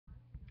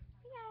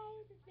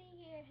it's me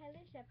here,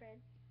 Haley Shepherd.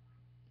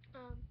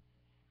 I'm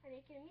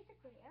making a music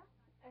video.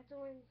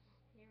 Doing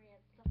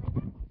period stuff like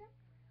that. So,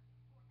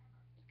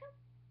 let's go.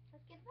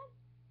 Let's get fun.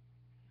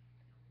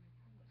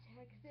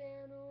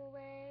 Texting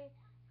away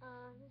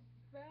on this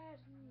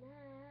Friday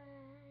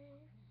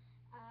night.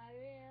 I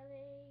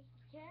really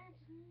can't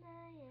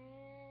deny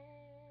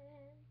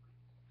it.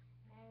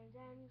 And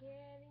I'm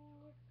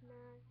getting it's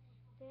not.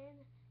 Then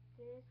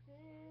this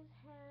is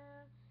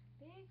how.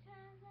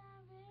 Because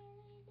I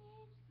really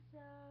need you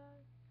so.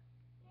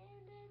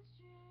 And it's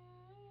true.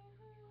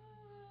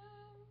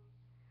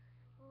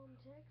 I'm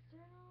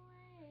texting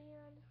away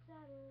on a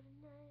Saturday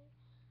night.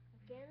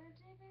 Again, I'm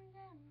taking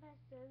down by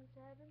since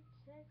I've been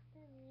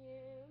texting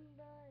you,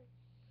 but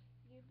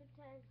you've been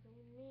texting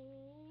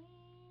me.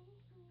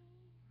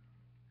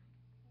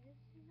 This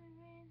is the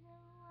reason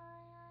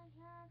why I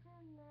can't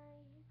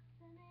deny it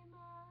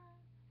anymore.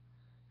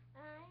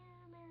 I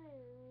am in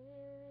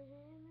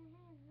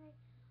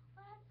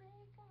what's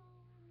it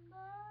going,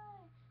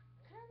 boy?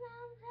 'Cause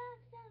I'm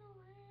texting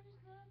away,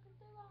 just looking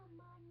through all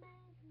my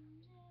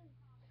messages.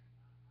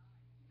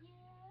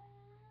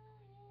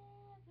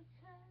 Yeah,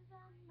 because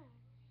I'm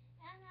mad,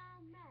 and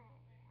I'm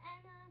mad,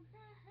 and I'm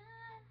mad,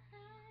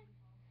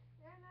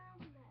 and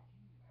I'm mad,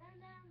 and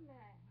I'm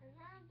mad, and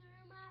I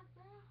threw my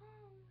phone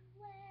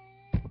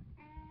away,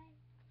 and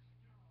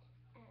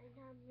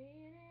I'm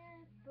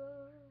reading a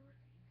book.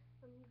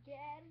 I'm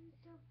getting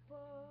so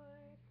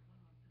bored.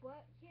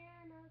 What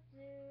can I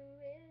do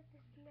with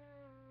this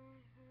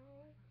night?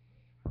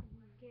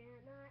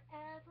 Can I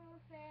ever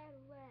fade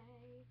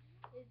away?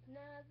 It's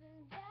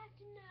nothing that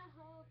you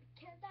know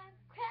because I'm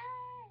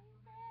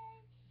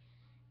crazy.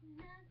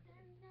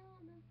 Nothing's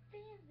gonna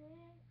feel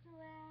this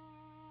way.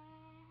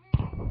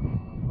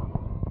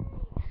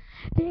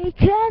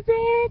 Because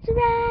it's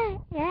right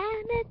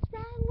and it's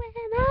wrong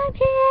when I'm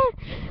here.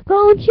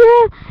 Won't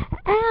you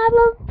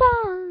ever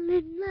fall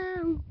in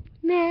love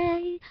with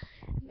me?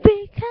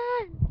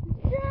 Because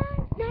I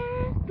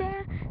never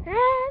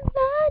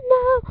ever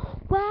know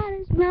what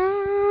is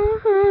wrong.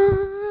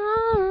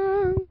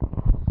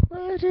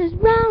 What is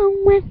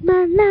wrong with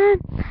my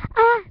life?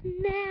 I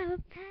never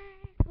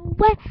paid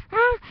away.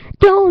 I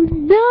don't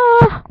know.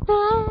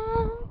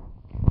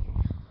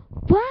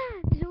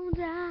 Why don't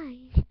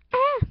I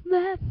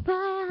ever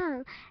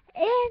fall?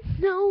 It's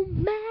no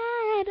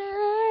matter.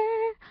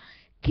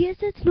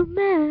 Guess it's no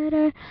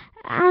matter.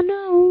 I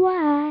know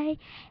why.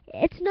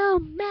 It's no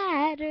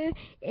matter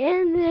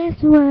in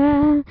this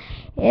world.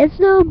 It's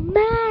no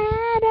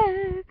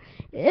matter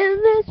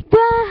in this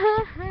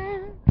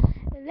world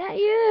that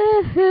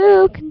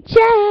you can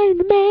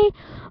change me.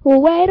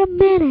 Wait a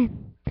minute.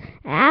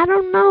 I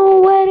don't know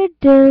what to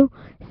do.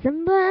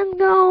 Something's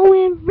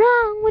going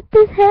wrong with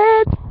this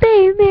head,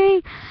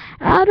 baby.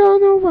 I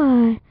don't know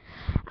why.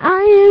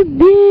 I am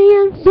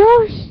being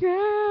so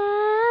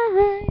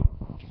shy.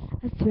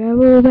 I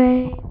throw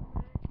away.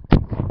 So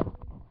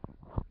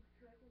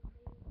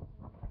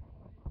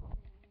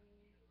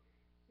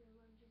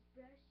I'm just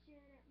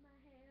brushing at my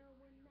hair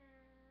one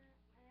night.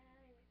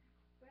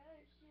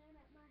 Brushing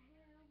at my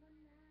hair one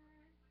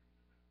night.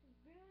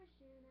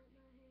 Brushing at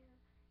my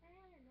hair.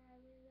 And I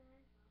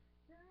realize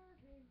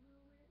something's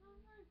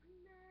going on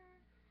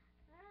tonight.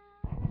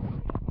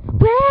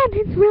 When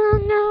it's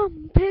wrong, I'll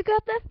pick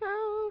up the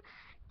phone.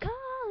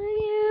 Call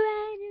you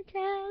and you're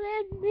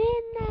telling me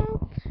now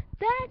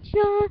that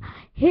you're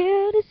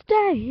here to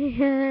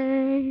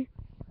stay.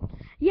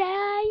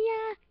 Yeah,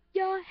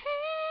 you're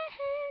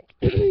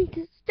here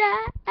to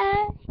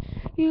stay.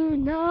 You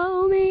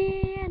know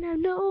me and I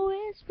know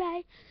it's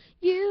right.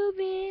 You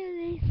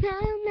really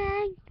sound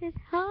like this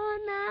whole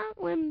night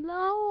wind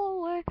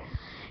blower.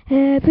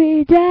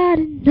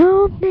 Everybody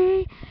knows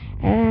me.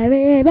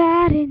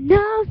 Everybody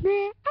knows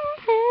me.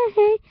 Hey,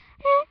 hey,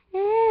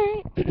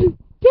 hey.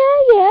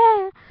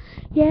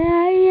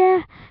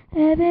 Yeah.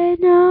 Everybody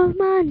knows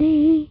my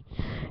name.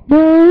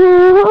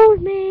 Knows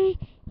me.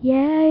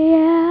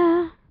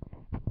 Yeah.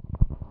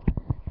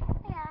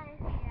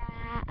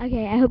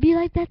 Okay, I hope you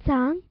like that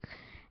song.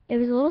 It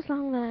was a little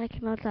song that I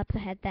came out off the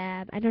head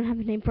that I don't have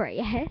a name for it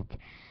yet.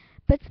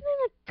 But something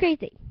like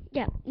crazy.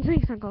 Yeah, it's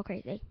like a song called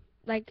Crazy.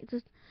 Like, it's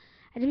just,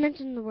 I didn't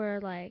mention the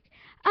word like,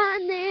 I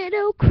need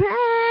to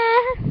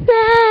cry.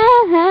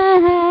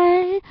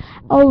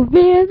 Oh,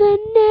 really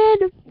need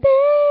to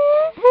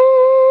feel,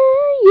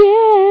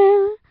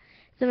 yeah.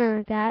 Something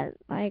like that.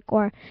 Like,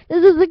 or,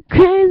 this is a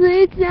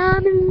crazy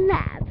time in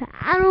life.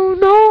 I don't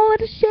know what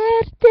to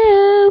share to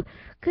do.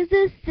 'Cause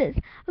this is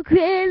a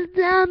crazy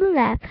time in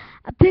life.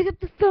 I pick up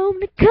the phone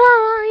to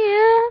call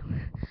you.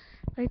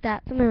 Like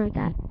that, something like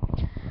that.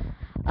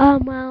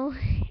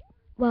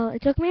 Well,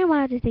 it took me a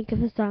while to think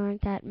of a song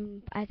like that,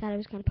 and I thought I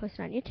was going to post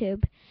it on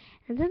YouTube.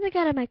 And since I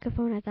got a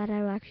microphone, I thought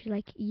I would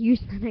actually,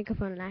 use the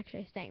microphone and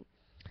actually sing.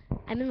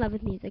 I'm in love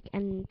with music,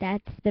 and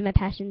that's been my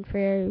passion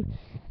for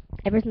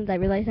ever since I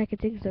realized I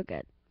could sing so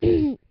good.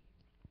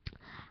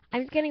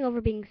 I'm just getting over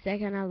being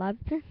sick, and I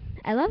liked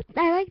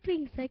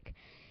being sick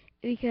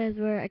because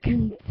I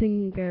couldn't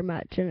sing very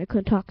much, and I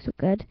couldn't talk so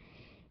good.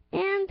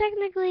 And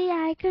technically,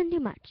 I couldn't do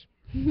much.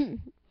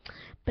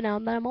 But now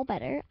that I'm all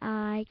better,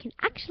 I can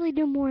actually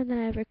do more than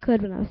I ever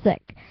could when I was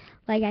sick.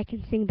 Like, I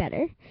can sing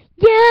better.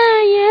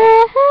 Yeah,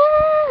 yeah.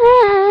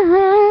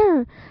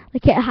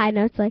 Like, hit high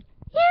notes, like,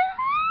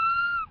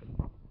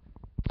 yeah.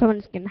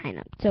 Someone's getting high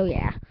notes, so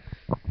yeah.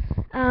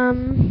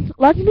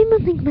 Lots of people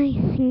think my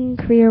singing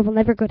career will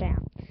never go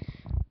down.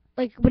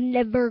 Like, would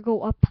never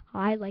go up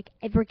high, like,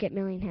 ever get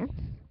million hits.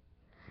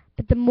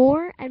 But the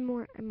more and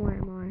more and more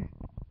and more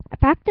I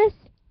practice,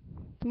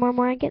 the more and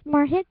more I get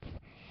more hits.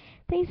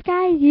 Thanks,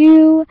 guys.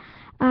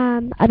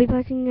 I'll be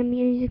posting a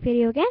music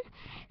video again.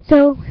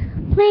 So,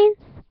 please,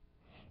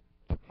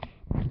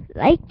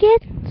 like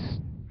it.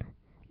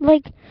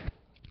 Like,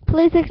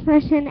 please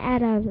expression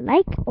out of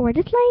like or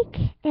dislike.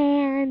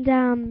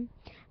 And,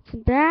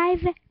 subscribe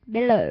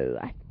below.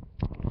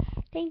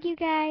 Thank you,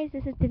 guys.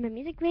 This has been my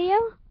music video.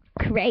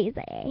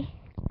 Crazy.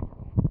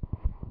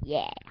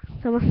 Yeah.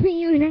 So, we'll see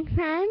you next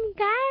time,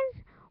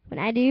 guys, when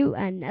I do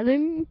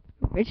another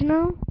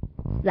original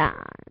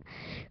song.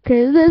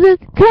 'Cause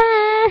it's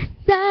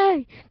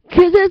crazy,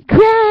 'cause it's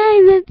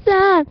crazy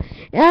time,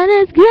 and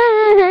it's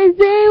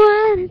crazy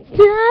when it's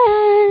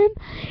time.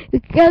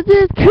 Because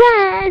it's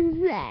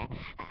crazy,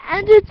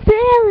 I'm just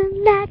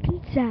feeling back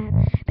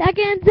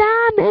in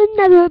time, and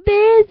never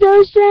be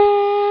so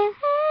strange.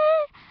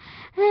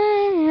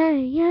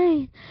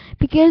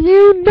 Because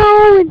you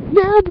know it's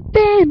never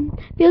been,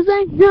 feels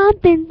like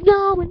nothing's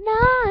going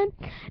on.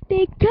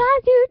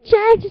 Because you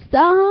changed your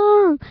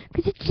song,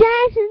 'cause you're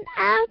changing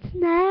out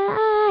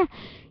tonight.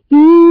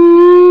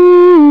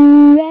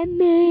 You and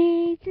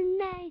me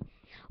tonight,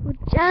 we're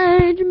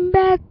changing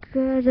back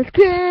 'cause it's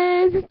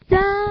crazy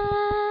time.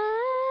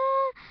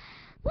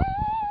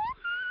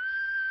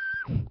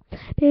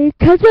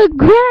 Because we're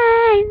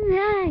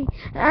crazy,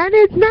 and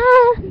it's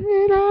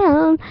nothing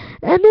else,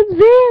 and it's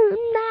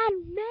feeling that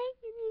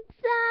making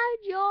inside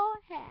your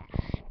head.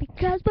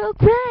 Because we're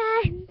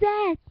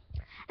crazy,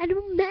 and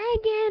we're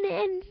making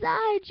it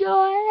inside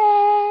your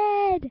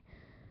head.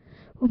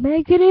 We're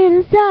making it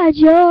inside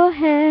your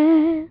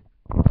head.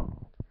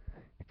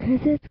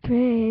 'Cause it's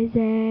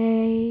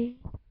crazy.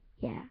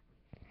 Yeah.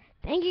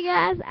 Thank you,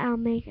 guys. I'll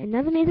make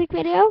another music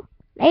video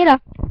later.